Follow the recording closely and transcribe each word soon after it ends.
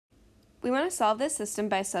We want to solve this system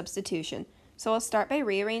by substitution, so we'll start by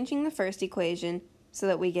rearranging the first equation so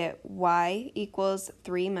that we get y equals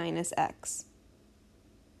 3 minus x.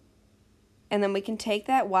 And then we can take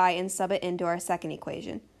that y and sub it into our second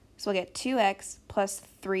equation. So we'll get 2x plus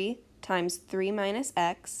 3 times 3 minus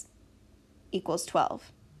x equals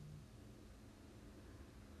 12.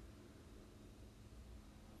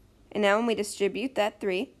 And now when we distribute that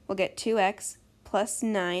 3, we'll get 2x plus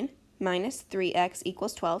 9 minus 3x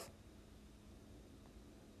equals 12.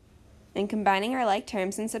 And combining our like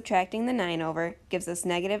terms and subtracting the 9 over gives us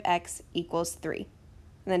negative x equals 3.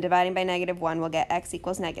 And then dividing by negative 1, we'll get x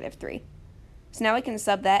equals negative 3. So now we can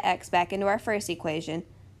sub that x back into our first equation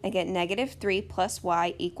and get negative 3 plus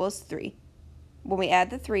y equals 3. When we add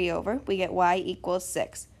the 3 over, we get y equals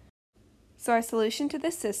 6. So our solution to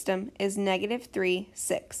this system is negative 3,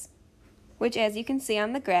 6, which as you can see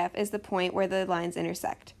on the graph is the point where the lines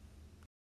intersect.